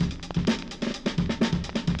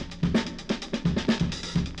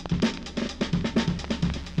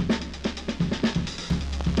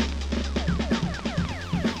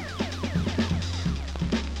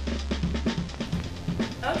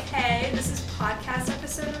podcast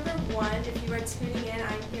episode number 1. If you are tuning in,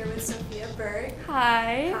 I'm here with Sophia Berg.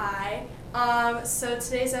 Hi. Hi. So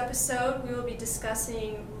today's episode, we will be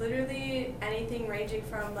discussing literally anything ranging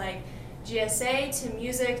from like GSA to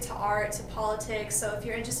music to art to politics. So if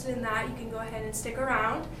you're interested in that, you can go ahead and stick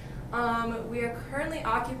around. We are currently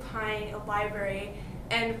occupying a library,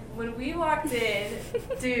 and when we walked in,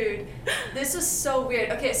 dude, this was so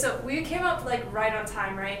weird. Okay, so we came up like right on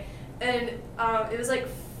time, right? And it was like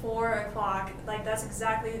 4 o'clock. Like that's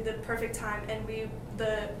exactly the perfect time. And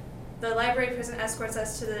the library person escorts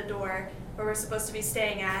us to the door where we're supposed to be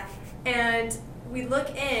staying at, and we look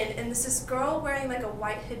in, and there's this girl wearing like a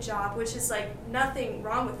white hijab, which is like nothing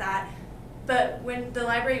wrong with that. But when the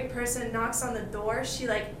library person knocks on the door, she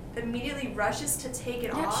like immediately rushes to take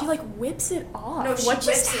it off. Yeah, she like whips it off. No, what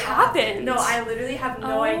just happened? No, I literally have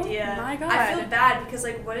no idea. Oh my God. I feel bad because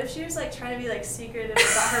like, what if she was like trying to be like secretive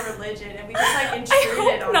about her religion, and we just like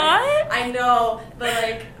intruded on not. it? I know, but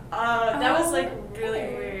like that was like really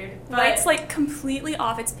weird. But Lights like completely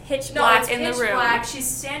off. It's pitch black in the room. No, it's pitch black. She's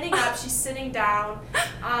standing up. She's sitting down.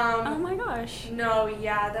 Oh my gosh. No,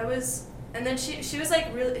 yeah, that was. And then she was like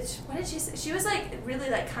really, what did she say? She was like really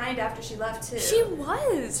like kind after she left too. She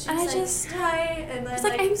was. And I just, hi, and then I was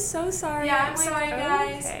like, I'm so sorry. Yeah, I'm like, sorry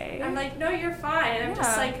guys. Okay. I'm like, no, you're fine. I'm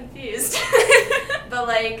just like confused. But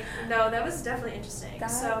like, no, that was definitely interesting.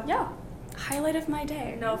 So yeah, highlight of my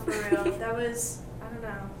day. No, for real. That was, I don't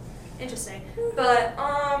know, interesting. But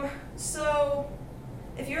so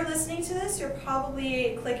if you're listening to this, you're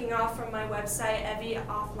probably clicking off from my website,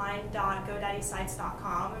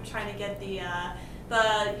 evioffline.godaddyscience.com. I'm trying to get the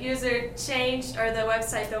user changed, or the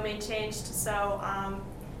website domain changed, so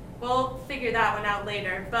we'll figure that one out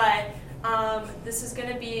later. But this is going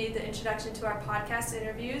to be the introduction to our podcast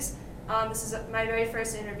interviews. This is my very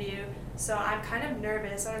first interview, so I'm kind of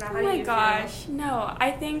nervous. I don't know how you feel. Oh my gosh, no,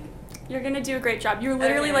 I think you're going to do a great job. You're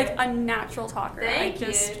literally like a natural talker. Thank you.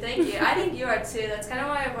 I think you are too. That's kind of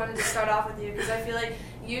why I wanted to start off with you, because I feel like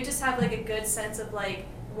you just have like a good sense of like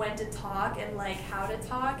when to talk and like how to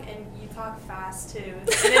talk, and you talk fast too. And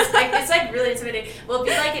it's like really intimidating. We'll be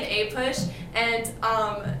like an A push, and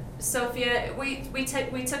Sophia, we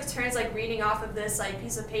took turns like reading off of this like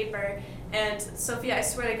piece of paper. And Sophia, I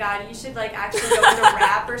swear to God, you should like actually go into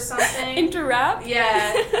rap or something. Into rap?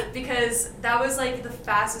 Yeah, because that was like the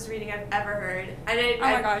fastest reading I've ever heard. Oh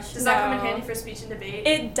my gosh, does that come in handy for speech and debate?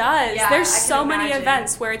 It does. Yeah, There's I can so many imagine.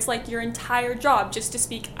 events where it's like your entire job just to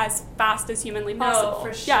speak as fast as humanly possible. No,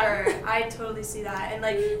 for sure. Yeah. I totally see that. And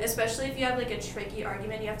like, especially if you have like a tricky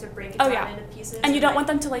argument, you have to break it down into pieces. And you don't like, want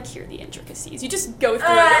them to like hear the intricacies. You just go through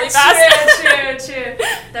it really fast. True.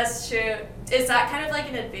 That's true. Is that kind of like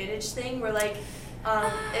an advantage thing where like,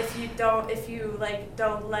 if you don't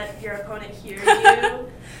let your opponent hear you,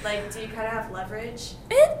 like, do you kind of have leverage?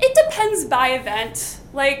 It depends by event.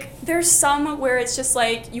 Like, there's some where it's just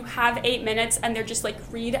like you have 8 minutes and they're just like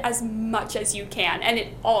read as much as you can and it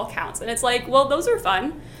all counts. And it's like, well, those are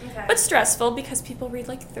fun, but stressful because people read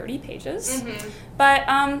like 30 pages. Mm-hmm. But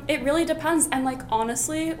it really depends. And like,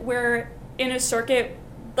 honestly, we're in a circuit,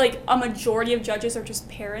 like a majority of judges are just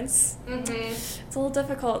parents. Mm-hmm. It's a little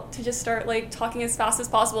difficult to just start like talking as fast as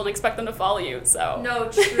possible and expect them to follow you. So no,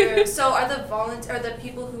 true. So are the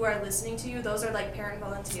people who are listening to you, those are like parent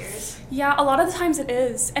volunteers? Yeah, a lot of the times it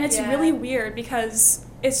is, and it's really weird because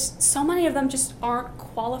it's so many of them just aren't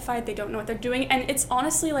qualified. They don't know what they're doing, and it's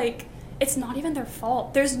honestly like it's not even their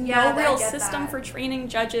fault. There's no real system for training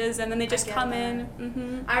judges, and then they just come in.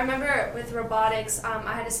 Mm-hmm. I remember with robotics,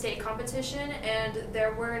 I had a state competition, and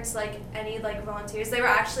there weren't like any like volunteers. They were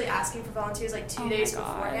actually asking for volunteers like 2 days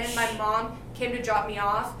beforehand. My mom came to drop me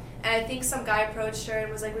off, and I think some guy approached her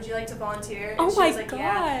and was like, "Would you like to volunteer?" And she was like,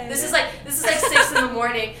 "Yeah." This is like 6 in the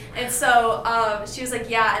morning, and so she was like,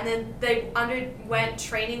 "Yeah." And then they underwent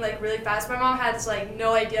training like really fast. My mom had like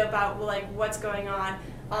no idea about like what's going on.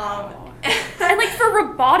 And like for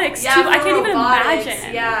robotics too, I can't even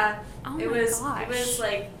imagine. Yeah. Oh it my was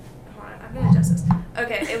like, hold on, I'm gonna adjust this.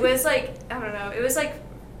 Okay, it was like, I don't know, it was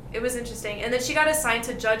interesting. And then she got assigned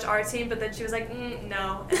to judge our team, but then she was like,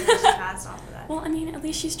 no, and then she passed off of that. Well, I mean, at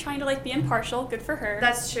least she's trying to like be impartial. Good for her.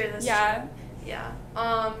 That's true. True. Yeah.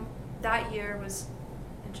 That year was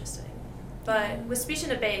interesting. But with speech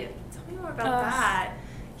and debate, tell me more about that.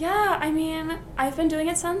 Yeah, I mean, I've been doing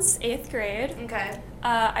it since 8th grade. Okay.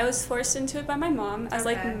 I was forced into it by my mom, as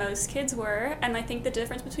like most kids were, and I think the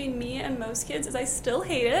difference between me and most kids is I still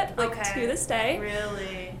hate it, like to this day.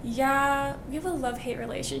 Really? Yeah, we have a love-hate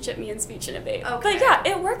relationship, me and speech and debate. Okay. But yeah,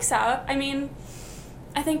 it works out. I mean,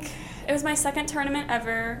 I think it was my second tournament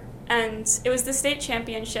ever, and it was the state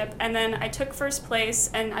championship, and then I took first place,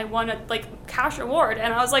 and I won a, cash award,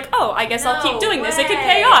 and I was like, oh, I guess I'll keep doing this. It could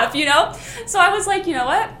pay off, So I was like, you know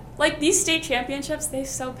what? These state championships, they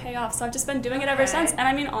so pay off. So I've just been doing it ever since. And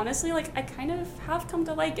I mean, honestly, I kind of have come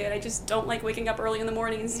to like it. I just don't like waking up early in the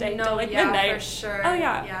morning and staying till midnight. For sure. Oh,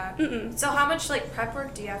 yeah. Yeah. Mm-mm. So how much prep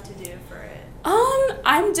work do you have to do for it?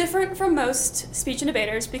 I'm different from most speech and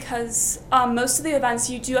debaters because most of the events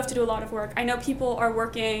you do have to do a lot of work. I know people are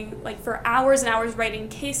working for hours and hours writing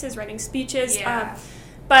cases, writing speeches. Yeah.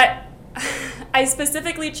 But I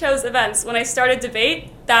specifically chose events when I started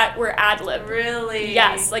debate that were ad-lib. Really?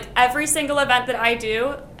 Yes. Every single event that I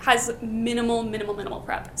do has minimal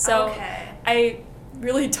prep. So I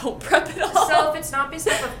really don't prep at all. So if it's not based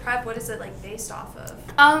off of prep, what is it based off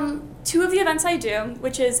of? 2 of the events I do,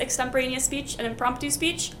 which is extemporaneous speech and impromptu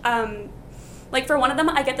speech. For one of them,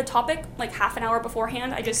 I get the topic half an hour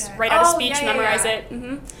beforehand. I just write out a speech, memorize it.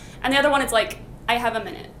 Mm-hmm. And the other one is I have a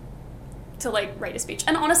minute to write a speech.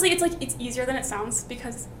 And honestly, it's easier than it sounds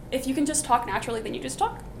because if you can just talk naturally, then you just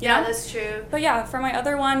talk. Yeah, that's true. But yeah, for my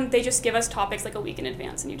other one, they just give us topics a week in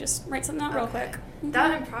advance, and you just write something out real quick. Mm-hmm.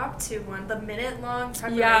 That impromptu one, the minute-long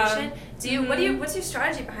preparation. Yeah. What's your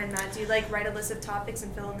strategy behind that? Do you write a list of topics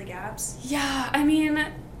and fill in the gaps? Yeah, I mean,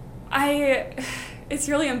 it's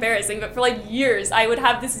really embarrassing, but for years I would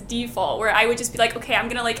have this default where I would just be okay, I'm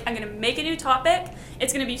gonna make a new topic.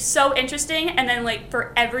 It's gonna be so interesting, and then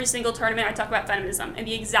for every single tournament I talk about feminism and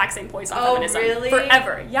the exact same points on feminism. Really?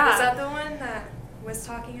 Forever. Yeah. Was that the one that was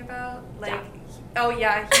talking about yeah. Oh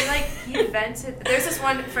yeah, he invented. There's this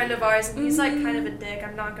one friend of ours, and he's kind of a dick.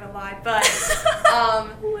 I'm not gonna lie, but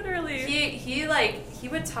literally, he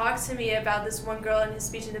would talk to me about this one girl in his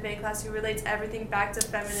speech and debate class who relates everything back to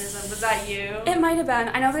feminism. Was that you? It might have been.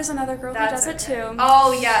 I know there's another girl who does it too.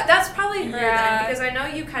 Oh yeah, that's probably her then, because I know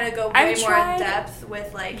you kind of go way more in depth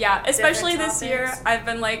with yeah, especially this year. I've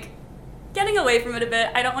been getting away from it a bit.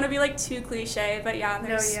 I don't want to be too cliche, but yeah,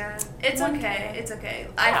 there's it's okay. It's okay.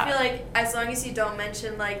 I feel as long as you don't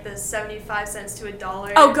mention the 75 cents to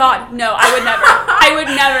 $1. Oh God, no, I would never. I would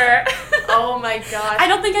never. Oh my gosh. I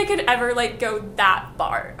don't think I could ever go that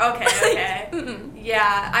far. Okay.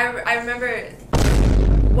 Yeah, I remember.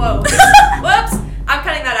 Whoa. Whoops. I'm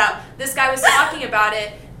cutting that out. This guy was talking about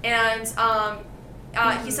it, and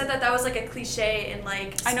he said that was a cliche in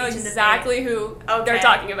I know exactly who they're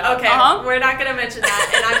talking about. Okay, we're not gonna mention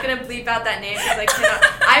that, and I'm gonna bleep out that name because I cannot.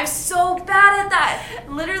 I'm so bad at that.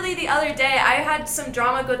 Literally the other day, I had some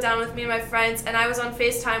drama go down with me and my friends, and I was on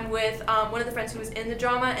FaceTime with one of the friends who was in the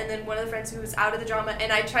drama, and then one of the friends who was out of the drama,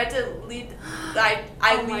 and I tried to lead.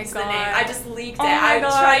 I leaked the name. I just leaked it. I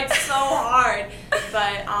tried so hard,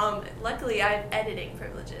 but luckily I have editing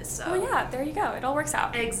privileges. So. Well, yeah, there you go. It all works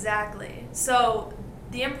out. Exactly. So.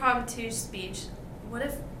 The impromptu speech, what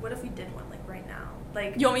if we did one right now?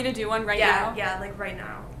 You want me to do one now? Yeah, right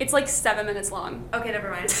now. It's 7 minutes long. Okay, never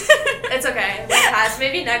mind. It's okay. We'll pass.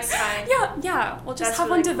 Maybe next time. Yeah. We'll just have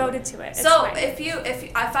one devoted to it. So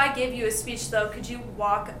if I gave you a speech though, could you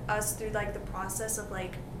walk us through the process of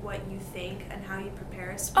what you think and how you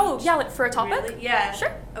prepare a speech? Oh yeah, for a topic? Really? Yeah.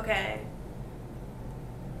 Sure. Okay.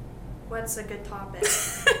 What's a good topic?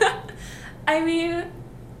 I mean,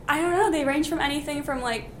 I don't know. They range from anything from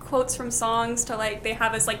quotes from songs to they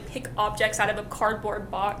have us pick objects out of a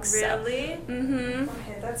cardboard box. Really? So. Mm-hmm.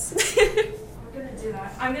 Okay, that's. I'm gonna do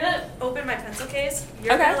that. I'm gonna open my pencil case.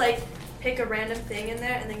 You're gonna pick a random thing in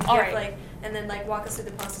there, and then give and then walk us through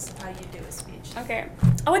the process of how you do a speech. Okay.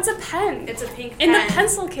 Oh, it's a pen. It's a pink pen. In the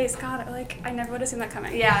pencil case. God, I never would have seen that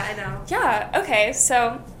coming. Yeah, I know. Yeah. Okay.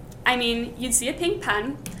 So, I mean, you'd see a pink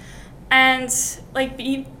pen, and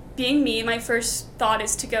being me, my first thought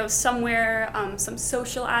is to go somewhere, some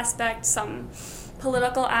social aspect, some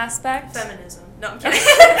political aspect. Feminism. No, I'm kidding.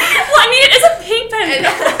 Well, I mean, it is a pink pen.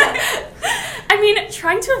 I mean,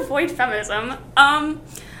 trying to avoid feminism.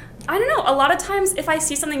 I don't know. A lot of times, if I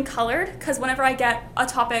see something colored, because whenever I get a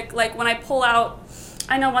topic, when I pull out,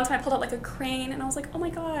 I know one time I pulled out a crane, and I was like, oh my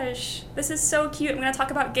gosh, this is so cute. I'm going to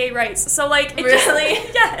talk about gay rights. So, it really?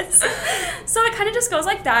 Yes. So it kind of just goes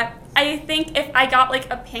like that. I think if I got,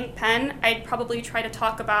 a pink pen, I'd probably try to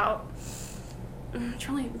talk about,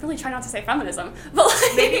 really try not to say feminism. But,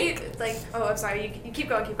 maybe, oh, I'm sorry, you keep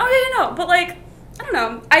going. Oh, yeah, no. But, I don't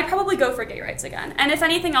know. I'd probably go for gay rights again. And if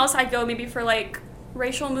anything else, I'd go maybe for,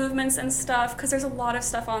 racial movements and stuff, because there's a lot of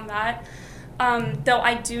stuff on that. Though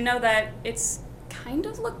I do know that it's kind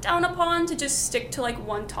of looked down upon to just stick to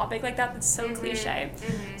one topic like that that's so cliche.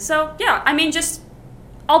 Mm-hmm. So yeah, I mean, just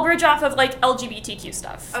I'll bridge off of LGBTQ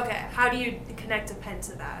stuff. Okay, how do you connect a pen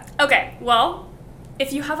to that? Okay, well,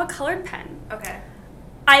 if you have a colored pen, okay,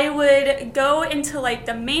 I would go into like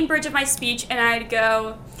the main bridge of my speech and I'd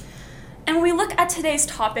go, and when we look at today's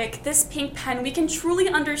topic, this pink pen, we can truly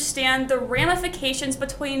understand the ramifications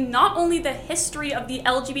between not only the history of the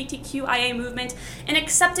LGBTQIA movement and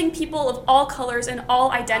accepting people of all colors and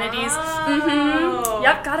all identities. Oh.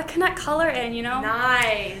 Yep, gotta connect color in, you know?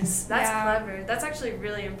 Nice. That's clever. That's actually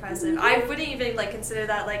really impressive. I wouldn't even like consider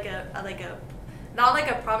that like a not like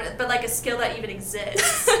a prominent, but like a skill that even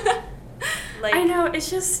exists. Like, I know,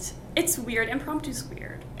 it's weird. Impromptu's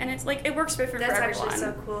weird. And it's like, it works different for everyone. That's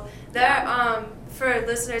actually so cool. There, for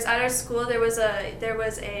listeners, at our school, there was a it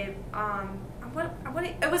was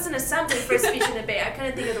an assembly for speech and debate. I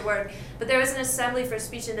couldn't think of the word, but there was an assembly for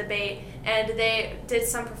speech and debate, and they did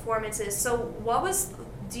some performances. So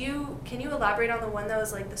can you elaborate on the one that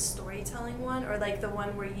was like the storytelling one, or like the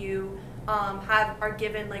one where you are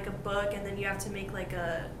given like a book and then you have to make like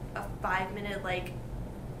a 5-minute like.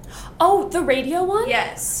 Oh, the radio one?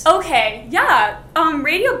 Yes. Okay, yeah.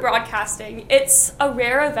 Radio broadcasting, it's a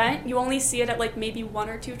rare event. You only see it at like maybe 1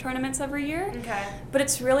 or 2 tournaments every year. Okay. But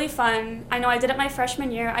it's really fun. I know I did it my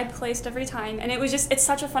freshman year. I placed every time. And it's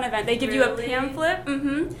such a fun event. They give you a pamphlet.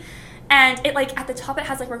 And it like at the top it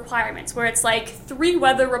has like requirements where it's like 3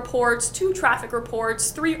 weather reports, 2 traffic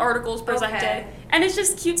reports, 3 articles presented. Okay. And it's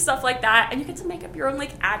just cute stuff like that. And you get to make up your own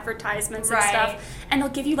like advertisements and stuff. And they'll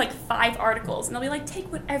give you like 5 articles and they'll be like,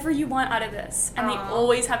 take whatever you want out of this. And they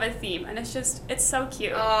always have a theme. And it's so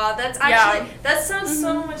cute. Oh, that's actually, that sounds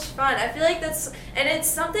so much fun. I feel like it's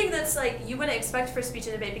something that's like you wouldn't expect for speech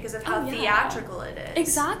and debate because of how theatrical it is.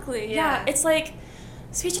 Exactly. Yeah. It's like,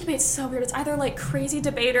 speech and debate's so weird. It's either like crazy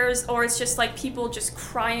debaters or it's just like people just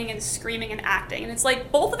crying and screaming and acting. And it's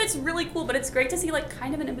like both of it's really cool, but it's great to see like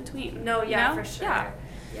kind of an in-between. No, yeah, you know? for sure.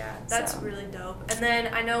 Yeah, that's really dope. And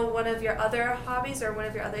then I know one of your other hobbies or one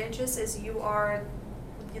of your other interests is you are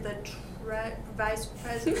the vice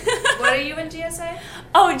president. What are you in GSA?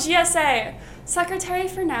 Oh, GSA. Secretary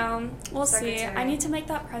for now. We'll see. I need to make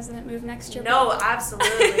that president move next year. No,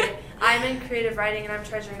 absolutely. I'm in creative writing and I'm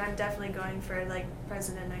treasurer and I'm definitely going for like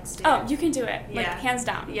president next year. Oh, you can do it. Like hands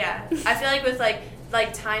down. Yeah. I feel like with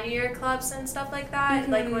like tinier clubs and stuff like that,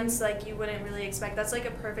 like once like you wouldn't really expect, that's like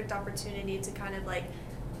a perfect opportunity to kind of like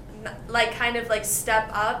step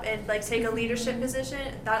up and like take a leadership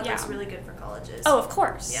position. That looks really good for colleges. Oh, of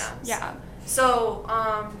course. Yeah. So,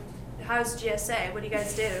 how's GSA? What do you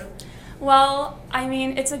guys do? Well, I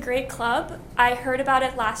mean, it's a great club. I heard about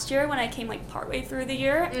it last year when I came like partway through the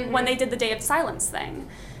year when they did the Day of Silence thing.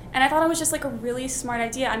 And I thought it was just like a really smart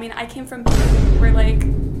idea. I mean, I came from where like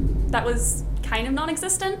that was kind of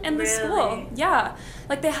non-existent in the school. Yeah.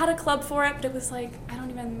 Like they had a club for it, but it was like,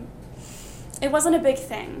 it wasn't a big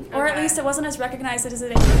thing. Or at least it wasn't as recognized as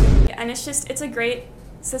it is. And it's a great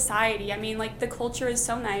society. I mean, like the culture is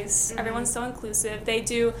so nice. Everyone's so inclusive. They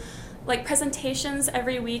do like presentations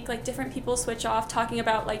every week, like different people switch off talking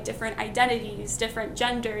about like different identities, different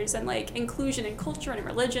genders, and like inclusion and culture and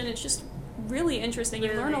religion. It's just really interesting.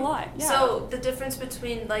 You learn a lot. Yeah. So the difference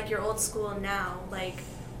between like your old school and now, like,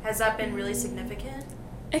 has that been really significant?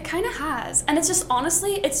 It kind of has. And it's just,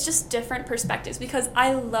 honestly, it's just different perspectives because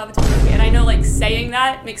I loved it. And I know, like, saying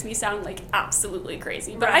that makes me sound, like, absolutely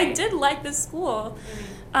crazy. But I did like this school.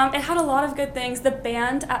 It had a lot of good things. The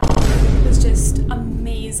band at was just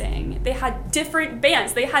amazing. They had different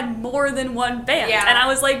bands. They had more than one band. Yeah. And I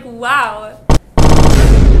was like, wow.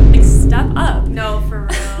 Like, step up. No, for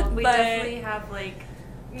real. We definitely have, like...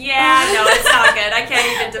 Yeah, no, it's not good. I can't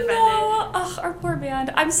even defend it. Ugh, our poor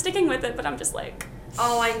band. I'm sticking with it, but I'm just like...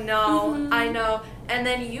 Oh, I know. I know. And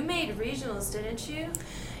then you made regionals, didn't you?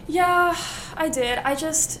 Yeah, I did.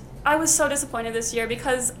 I was so disappointed this year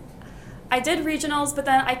because I did regionals, but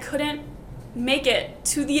then I couldn't make it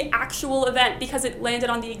to the actual event because it landed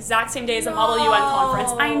on the exact same day as the Model UN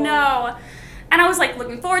conference. I know. And I was like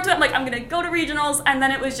looking forward to it. I'm like, I'm going to go to regionals. And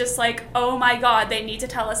then it was just like, oh my God, they need to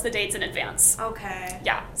tell us the dates in advance. Okay.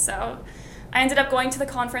 Yeah. So I ended up going to the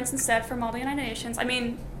conference instead for Model United Nations. I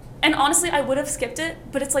mean, and honestly, I would have skipped it,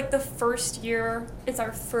 but it's like the first year. It's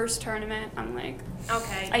our first tournament. I'm like,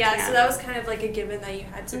 okay. Yeah, so that was kind of like a given that you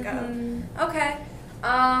had to go. Okay.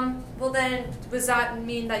 Well then, does that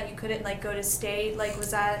mean that you couldn't like go to state? Like,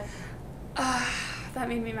 was that... That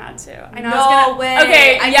made me mad too. I know. No way.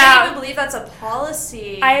 Okay, I can't even believe that's a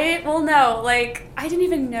policy. No, like, I didn't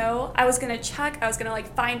even know. I was going to check. I was going to,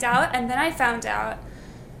 like, find out. And then I found out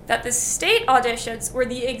that the state auditions were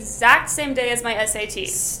the exact same day as my SAT.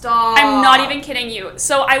 Stop. I'm not even kidding you.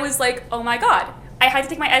 So I was like, oh my God. I had to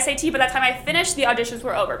take my SAT, but by the time I finished, the auditions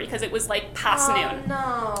were over because it was, like, past noon.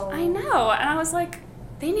 No. I know. And I was like,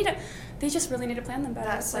 they just really need to plan them better.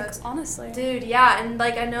 That sucks. Like, honestly. Dude, yeah, and,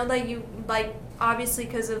 like, I know that you, like, obviously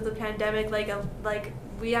because of the pandemic, like,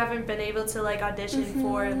 we haven't been able to, like, audition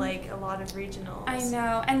for, like, a lot of regionals. I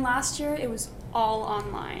know. And last year, it was all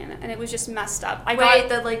online, and it was just messed up.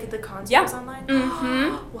 The concert was online?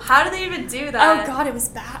 Mm-hmm. How do they even do that? Oh, God, it was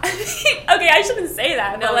bad. Okay, I shouldn't say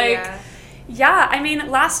that, but, yeah, I mean,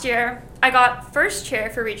 last year, I got first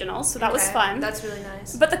chair for regionals, so that was fun. That's really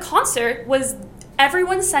nice. But the concert was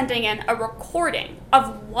everyone sending in a recording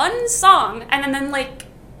of one song, and then like,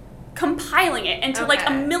 compiling it into like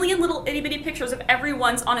a million little itty bitty pictures of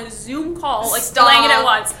everyone's on a Zoom call, like playing it at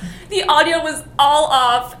once. The audio was all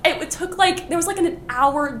off. It took there was like an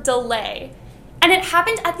hour delay. And it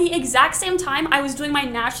happened at the exact same time I was doing my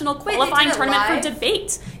national qualifying tournament for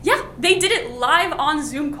debate. Yeah, they did it live on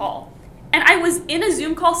Zoom call. And I was in a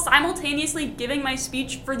Zoom call simultaneously giving my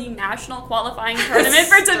speech for the national qualifying tournament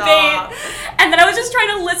for debate. And then I was just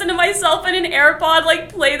trying to listen to myself in an AirPod, like,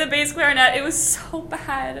 play the bass clarinet. It was so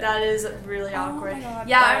bad. That is really awkward. Oh my God,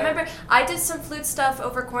 yeah, I remember I did some flute stuff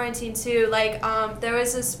over quarantine, too. Like, there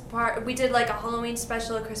was this part, we did, like, a Halloween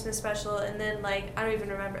special, a Christmas special, and then, like, I don't even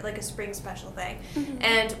remember, like, a spring special thing. Mm-hmm.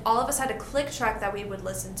 And all of us had a click track that we would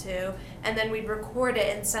listen to, and then we'd record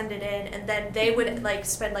it and send it in, and then they would, like,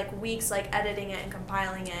 spend, like, weeks, like, editing it and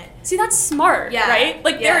compiling it. See, that's smart, right?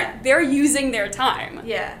 Like, they're using their time.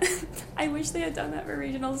 Yeah. I wish they had done that for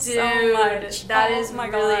regionals. Dude, so much. That is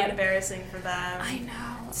really embarrassing for them. I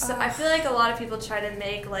know. So I feel like a lot of people try to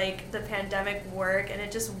make, like, the pandemic work, and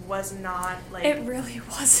it just was not, like... It really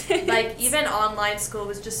wasn't. Like, even online school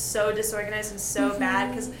was just so disorganized and so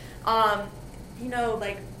bad, because, you know,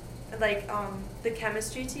 the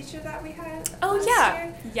chemistry teacher that we had last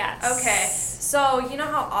year? Yes. Okay. So, you know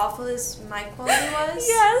how awful his mic quality was?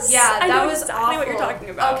 Yes. Yeah, that was exactly awful. What you're talking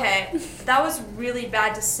about. Okay. That was really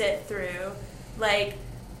bad to sit through. Like,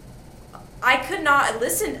 I could not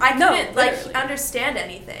listen. I couldn't, understand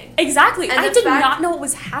anything. Exactly. And I did not know what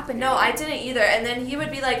was happening. No, I didn't either. And then he would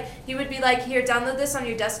be like, here, download this on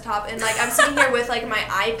your desktop. And, like, I'm sitting here with, like, my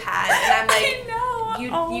iPad. And I'm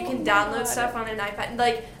like, you can download stuff on an iPad. And,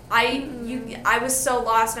 like, I was so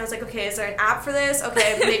lost, and I was like, okay, is there an app for this?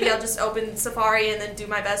 Okay, maybe I'll just open Safari and then do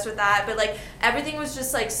my best with that. But, like, everything was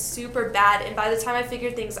just, like, super bad. And by the time I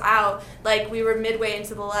figured things out, like, we were midway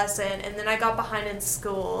into the lesson, and then I got behind in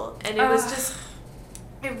school, and it was just,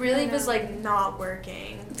 it really was, like, not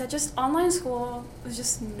working. That just, online school was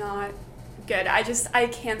just not good. I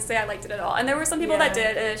can't say I liked it at all. And there were some people that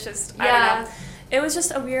did, and it's just, I don't know. It was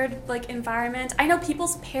just a weird, like, environment. I know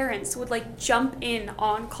people's parents would, like, jump in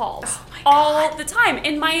on calls all the time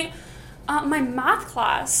in my my math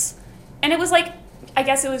class. And it was, like, I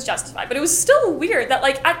guess it was justified, but it was still weird that,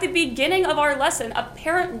 like, at the beginning of our lesson, a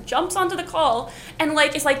parent jumps onto the call and,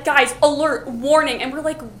 like, is like, guys, alert, warning. And we're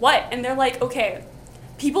like, what? And they're like, okay,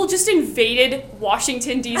 people just invaded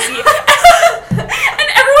Washington, D.C. And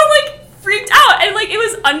everyone, like, freaked out, and, like, it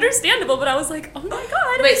was understandable, but I was like, oh my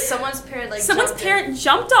God. Wait, someone's parent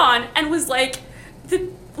jumped on and was like,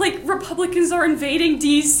 Republicans are invading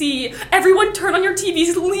DC. Everyone turn on your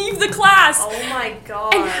TVs, leave the class. Oh my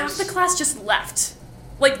gosh. And half the class just left.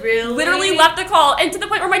 Like, really? Literally left the call, and to the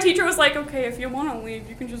point where my teacher was like, okay, if you want to leave,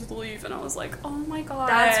 you can just leave. And I was like, oh my God.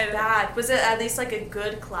 That's bad. Was it at least, like, a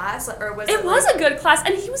good class? Or was it was a good class,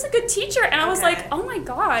 and he was a good teacher, and I was like, oh my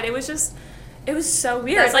God. It was just... It was so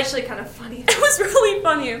weird. That's actually kind of funny. It was really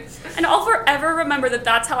funny. And I'll forever remember that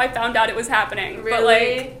that's how I found out it was happening. Really? But,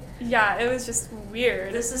 like, yeah, it was just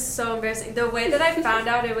weird. This is so embarrassing. The way that I found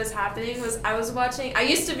out it was happening was I was watching... I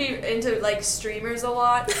used to be into, like, streamers a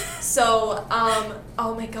lot. So,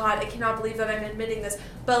 oh my God, I cannot believe that I'm admitting this.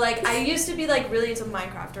 But, like, I used to be, like, really into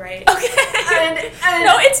Minecraft, right? Okay. And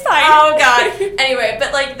no, it's fine. Oh, God. Anyway,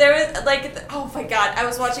 but, like, there was, like... Oh, my God. I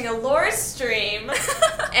was watching a lore stream,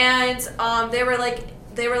 and they were,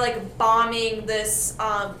 like, bombing this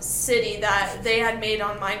city that they had made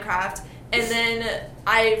on Minecraft. And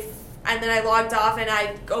then I logged off and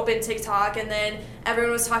I opened TikTok, and then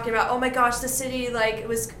everyone was talking about, oh my gosh, the city, like, it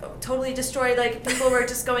was totally destroyed, like, people were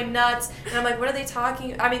just going nuts. And I'm like, what are they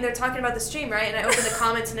talking? I mean, they're talking about the stream, right? And I opened the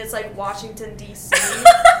comments and it's like Washington, D.C.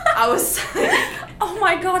 I was like, oh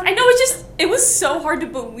my God. I know, it was so hard to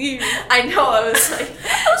believe. I know, I was like,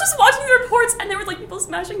 I was just watching the reports, and there were, like, people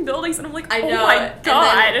smashing buildings, and I'm like, I know. Oh my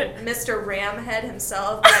God. And then Mr. Ramhead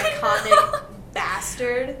himself, the iconic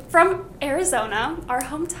bastard. From Arizona, our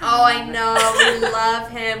hometown. Oh, I know. We love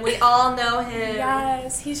him. We all know him.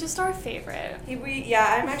 Yes, he's just our favorite.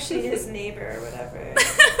 I'm actually his neighbor or whatever.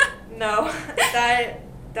 No,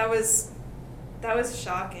 that was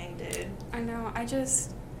shocking, dude. I know.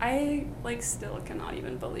 I, like, still cannot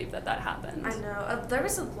even believe that happened. I know. There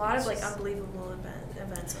was a lot of, like, unbelievable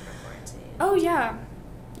events under quarantine. Oh, yeah.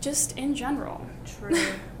 Just in general. True.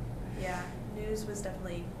 Yeah. News was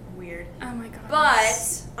definitely weird. Oh, my God.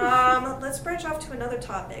 But, let's branch off to another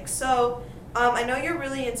topic. So, I know you're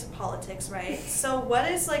really into politics, right? So,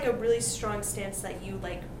 what is, like, a really strong stance that you,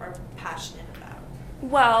 like, are passionate about?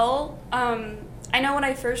 Well, I know when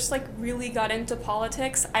I first, like, really got into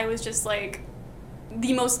politics, I was just, like,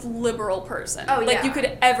 the most liberal person. Oh, like, yeah. you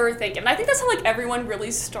could ever think of. And I think that's how, like, everyone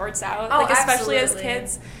really starts out. Oh, like, especially absolutely. as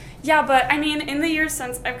kids. Yeah, but, I mean, in the years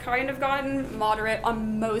since, I've kind of gotten moderate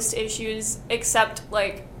on most issues, except,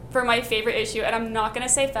 like, for my favorite issue, and I'm not going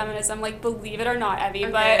to say feminism, like, believe it or not, Evie,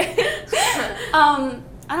 okay. but,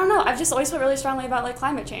 I don't know, I've just always felt really strongly about, like,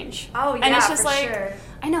 climate change. Oh, yeah, and it's just, for like, sure.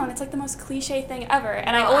 I know, and it's, like, the most cliche thing ever,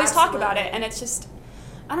 and I No, always talk absolutely. about it, and it's just,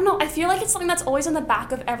 I don't know, I feel like it's something that's always in the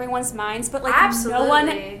back of everyone's minds, but, like, Absolutely. no one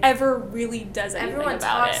ever really does anything Everyone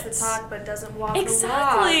about it. talks the talk, but doesn't walk the walk.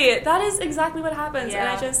 Exactly! That is exactly what happens, and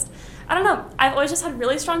I don't know, I've always just had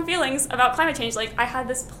really strong feelings about climate change. Like, I had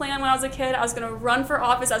this plan when I was a kid, I was going to run for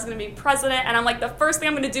office, I was going to be president, and I'm like, the first thing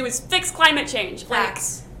I'm going to do is fix climate change.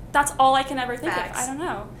 Facts. Like, that's all I can ever think Facts. of. I don't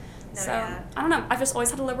know. No, So, yeah. I don't know, I've just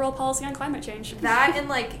always had a liberal policy on climate change. That and,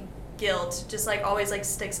 like, guilt just, like, always, like,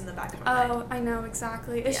 sticks in the back of my mind. Oh, I know,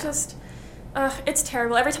 exactly. It's Yeah. just, it's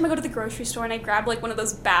terrible. Every time I go to the grocery store and I grab, like, one of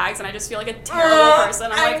those bags and I just feel like a terrible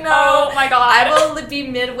person. I'm I like, know. oh my God. I will be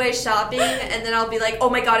midway shopping and then I'll be like, oh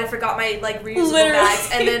my God, I forgot my, like, reusable Literally. bags.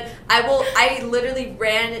 And then I literally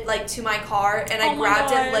ran, like, to my car and I Oh my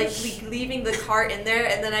grabbed it, like, gosh. leaving the cart in there,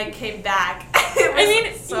 and then I came back. I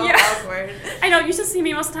mean, so yeah. awkward. I know, you should see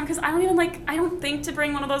me most of the time because I don't even, like, I don't think to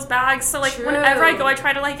bring one of those bags. So, like, True. whenever I go, I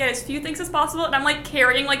try to, like, get as few things as possible. And I'm, like,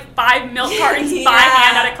 carrying, like, 5 milk cartons Yeah. by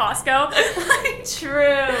hand out of Costco.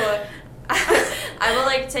 True. I will,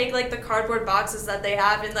 like, take, like, the cardboard boxes that they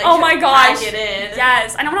have and, like, Oh my gosh. pack it in.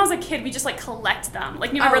 Yes. I know when I was a kid, we just, like, collect them.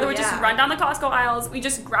 Like, me and my brother would just yeah. run down the Costco aisles. We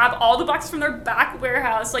just grab all the boxes from their back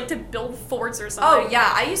warehouse, like, to build forts or something. Oh,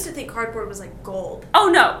 yeah. I used to think cardboard was, like, gold. Oh,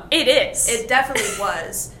 no. It is. It definitely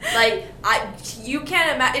was. Like, you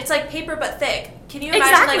can't imagine. It's like paper but thick. Can you imagine,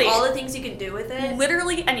 Exactly. like, all the things you can do with it?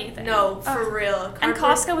 Literally anything. No, for Ugh. real. And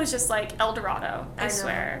Cardboard- Costco was just, like, El Dorado. I I know.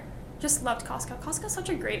 swear. Just loved Costco. Costco's such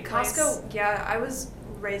a great place. Costco, yeah, I was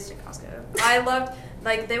raised in Costco. I loved,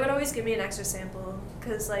 like, they would always give me an extra sample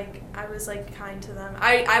because, like, I was, like, kind to them.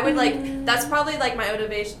 I would, like, that's probably, like, my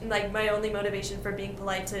motivation, like, my only motivation for being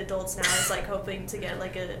polite to adults now is, like, hoping to get,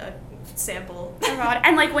 like, a sample. Oh my God.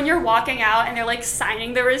 And, like, when you're walking out and they're, like,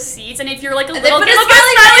 signing the receipts, and if you're, like, a And little they kid, put a like,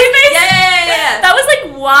 smiley smiley face. Yeah. That was,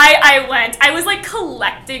 like, why I went. I was, like,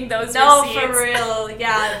 collecting those No, receipts. for real.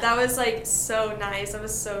 Yeah, that was, like, so nice. That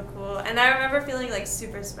was so cool. And I remember feeling, like,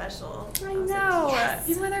 super special. I was like, know. yes.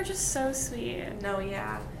 People are just so sweet. No,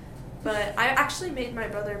 yeah. But I actually made my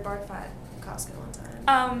brother barf at Costco one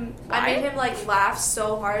time. Why? I made him, like, laugh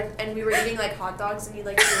so hard, and we were eating, like, hot dogs, and he,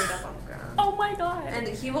 like, threw it up on the ground. Oh my God. And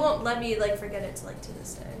he won't let me, like, forget it, like, to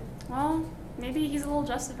this day. Well, maybe he's a little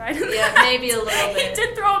justified. Yeah, maybe a little bit. He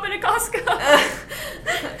did throw up in a Costco.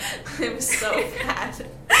 It was so bad.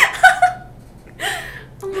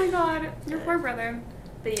 Oh my God. Your poor brother.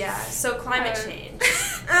 But yeah, so climate change.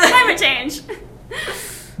 Climate change.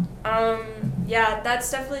 Yeah, that's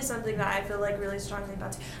definitely something that I feel, like, really strongly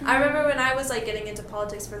about too. I remember when I was, like, getting into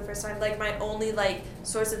politics for the first time, like, my only, like,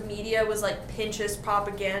 source of media was, like, Pinterest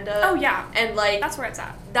propaganda. Oh, yeah. And, like, That's where it's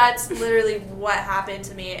at. that's literally what happened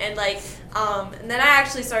to me. And, like, and then I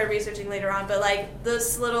actually started researching later on, but, like,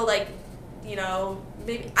 this little, like, you know,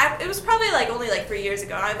 maybe, it was probably, like, only, like, 3 years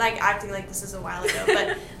ago. I'm, like, acting like this is a while ago,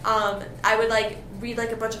 but, I would, like, read,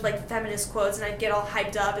 like, a bunch of, like, feminist quotes, and I'd get all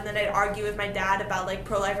hyped up, and then I'd argue with my dad about, like,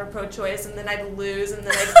 pro-life or pro-choice, and then I'd lose, and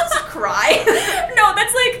then I'd just cry. No,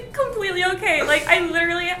 that's, like, completely okay. Like, I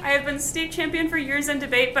have been state champion for years in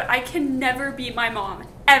debate, but I can never beat my mom.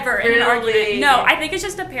 Ever in an argument. Really? No, I think it's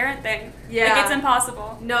just a parent thing. Yeah. Like, it's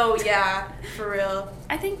impossible. No, yeah, for real.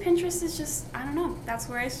 I think Pinterest is just, I don't know, that's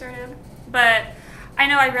where I started. But I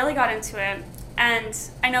know I really got into it, and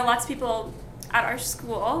I know lots of people at our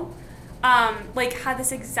school like, had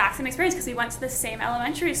this exact same experience because we went to the same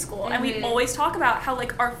elementary school, and we always talk about how,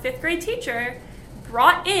 like, our 5th grade teacher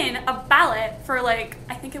brought in a ballot for, like,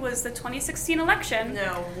 I think it was the 2016 election.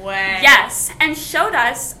 No way. Yes, and showed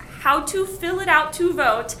us how to fill it out to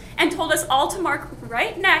vote, and told us all to mark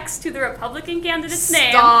right next to the Republican candidate's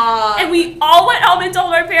name. And we all went home and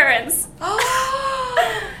told our parents.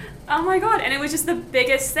 Oh my God, and it was just the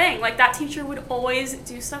biggest thing. Like, that teacher would always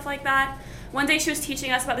do stuff like that. One day she was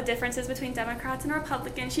teaching us about the differences between Democrats and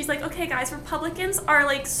Republicans. She's like, okay guys, Republicans are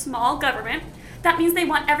like small government. That means they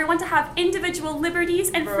want everyone to have individual liberties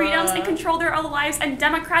and freedoms and control their own lives, and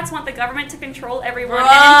Democrats want the government to control everyone and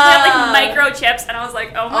implant, like, microchips. And I was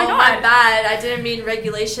like, oh my God. Oh my bad. I didn't mean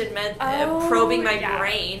regulation meant probing my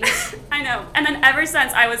brain. I know. And then ever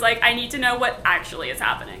since, I was like, I need to know what actually is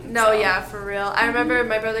happening. No, yeah, for real. I remember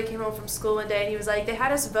my brother came home from school one day and he was like, they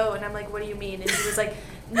had us vote. And I'm like, what do you mean? And he was like,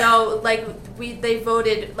 no, like, they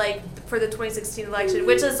voted, like, for the 2016 election,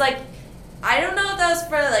 which is like, I don't know if that was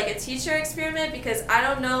for, like, a teacher experiment, because I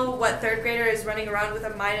don't know what third grader is running around with a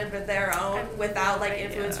mind of their own without, like,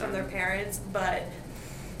 influence from their parents, but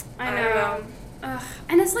I know.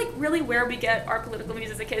 And it's, like, really where we get our political views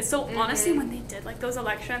as a kid. So, honestly, when they did, like, those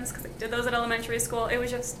elections, because they did those at elementary school, it was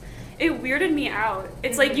just, it weirded me out.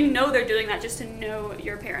 It's like, you know they're doing that just to know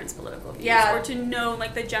your parents' political views, or to know,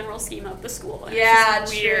 like, the general scheme of the school. And yeah, it's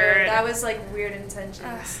just weird. True. That was, like, weird intention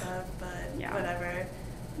and stuff, but whatever.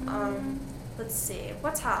 Let's see.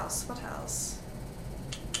 What else? I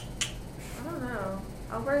don't know.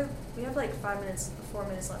 We have like 4 minutes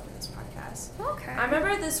left in this podcast. Okay. I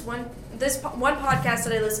remember this one podcast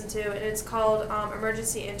that I listened to, and it's called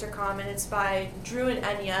Emergency Intercom, and it's by Drew and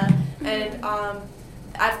Enya. And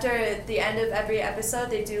after the end of every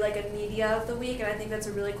episode, they do like a media of the week, and I think that's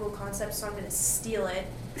a really cool concept, so I'm going to steal it.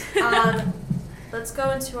 Let's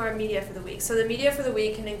go into our media for the week. So the media for the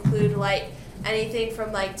week can include like anything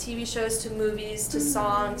from like TV shows to movies to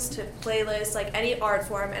songs to playlists, like any art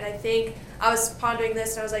form. And I think I was pondering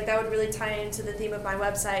this and I was like, that would really tie into the theme of my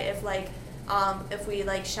website if like if we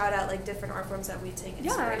like shout out like different art forms that we take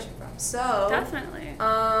inspiration from. So definitely.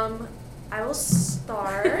 I will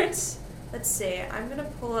start. Let's see. I'm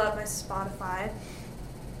gonna pull up my Spotify.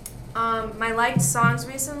 My liked songs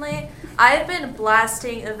recently, I've been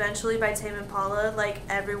blasting Eventually by Tame Impala, like,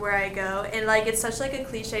 everywhere I go. And, like, it's such, like, a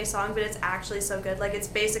cliche song, but it's actually so good. Like, it's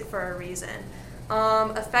basic for a reason.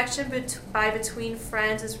 Affection by Between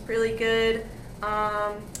Friends is really good.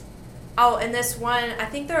 And this one, I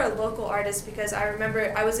think they're a local artist, because I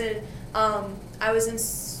remember I was in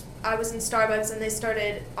Starbucks and they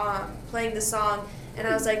started playing the song. And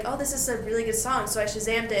I was like, oh, this is a really good song. So I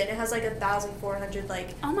Shazammed it, and it has like 1,400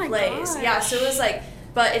 like plays. Gosh. Yeah, so it was like,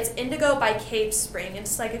 but it's Indigo by Cape Spring.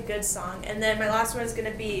 It's like a good song. And then my last one is going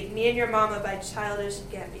to be Me and Your Mama by Childish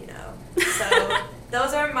Gambino. So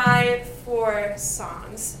those are my 4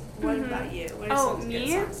 songs. What about you? What are some good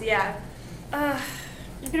songs? Yeah.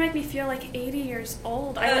 You're going to make me feel like 80 years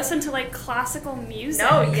old. I listen to like classical music.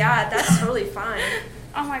 No, yeah, that's totally fine.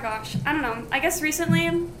 Oh my gosh. I don't know. I guess recently,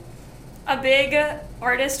 a big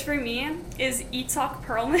artist for me is Itzhak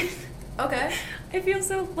Perlman. Okay. I feel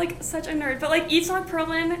so, like, such a nerd. But, like, Itzhak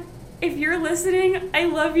Perlman, if you're listening, I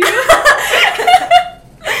love you.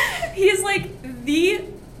 He's, like, the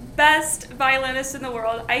best violinist in the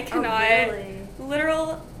world. I cannot. Oh, really?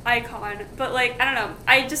 Literal icon. But, like, I don't know.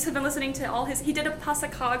 I just have been listening to all his... He did a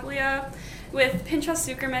Passacaglia with Pinchas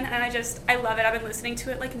Zuckerman, and I love it. I've been listening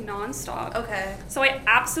to it, like, nonstop. Okay. So I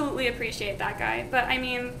absolutely appreciate that guy. But, I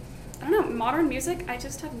mean... I don't know, modern music, I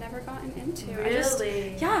just have never gotten into.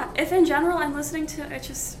 Really? If in general I'm listening to it,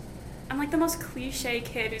 I'm like the most cliche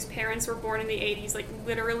kid whose parents were born in the 80s, like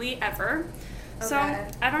literally ever. Okay. So,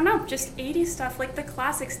 I don't know, just 80s stuff, like the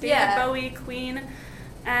classics, David Bowie, Queen,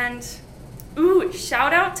 and,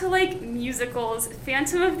 shout out to like musicals,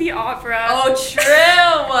 Phantom of the Opera. Oh,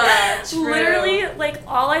 true! Literally, like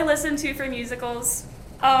all I listen to for musicals,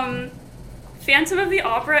 Phantom of the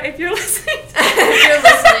Opera, if you're listening. If you're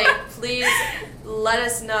listening, please let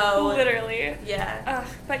us know. Literally. Yeah.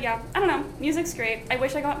 But yeah, I don't know. Music's great. I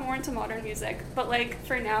wish I got more into modern music. But like,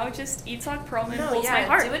 for now, just Itzhak Perlman holds my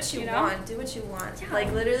heart. Do what you want. Do what you want. Yeah.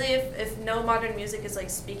 Like, literally, if no modern music is,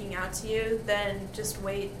 like, speaking out to you, then just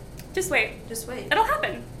wait. Just wait. It'll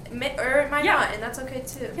happen. Or it might not, and that's okay,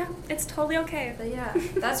 too. Yeah, it's totally okay. But yeah,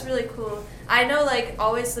 that's really cool. I know, like,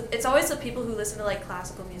 it's always the people who listen to, like,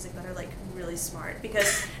 classical music that are, like, really smart.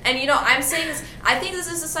 Because, and, you know, I'm saying this, I think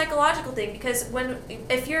this is a psychological thing, because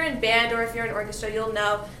if you're in band or if you're in orchestra, you'll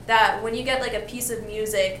know that when you get, like, a piece of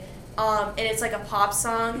music, and it's, like, a pop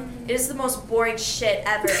song, it is the most boring shit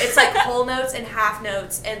ever. It's, like, whole notes and half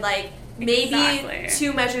notes and, like, maybe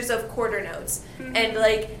 2 measures of quarter notes. And,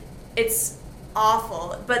 like, it's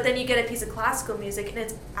awful, but then you get a piece of classical music and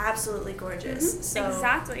it's absolutely gorgeous. So,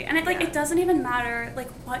 exactly. And it doesn't even matter like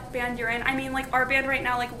what band you're in. I mean, like our band right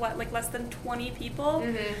now, like less than 20 people,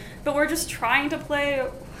 but we're just trying to play, I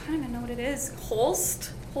don't even know what it is,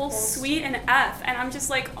 Holst, Suite, and F, and I'm just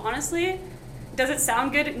like, honestly, does it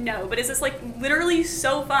sound good? No. But is this like literally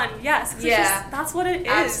so fun? Yes. Yeah. That's what it is.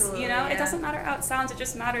 Absolutely, you know? Yeah. It doesn't matter how it sounds, it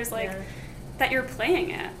just matters like that you're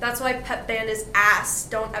playing it. That's why pep band is ass.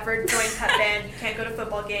 Don't ever join pep band. You can't go to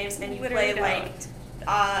football games and you Literally play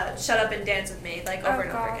like Shut Up and Dance with Me like over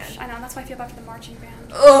and over again. I know. That's why I feel bad for the marching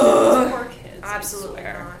band. Ugh. Poor kids. Absolutely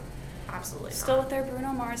not. Absolutely Still not. with their Bruno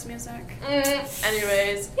Mars music.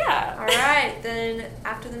 Anyways. Yeah. All right. Then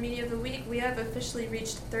after the media of the week, we have officially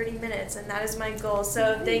reached 30 minutes, and that is my goal.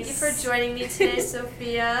 So thank you for joining me today,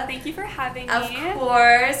 Sophia. Thank you for having me. Of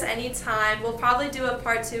course, anytime. We'll probably do a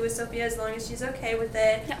part 2 with Sophia as long as she's okay with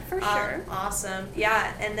it. Yeah, for sure. Awesome.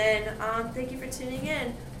 Yeah, and then thank you for tuning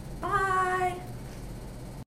in. Bye.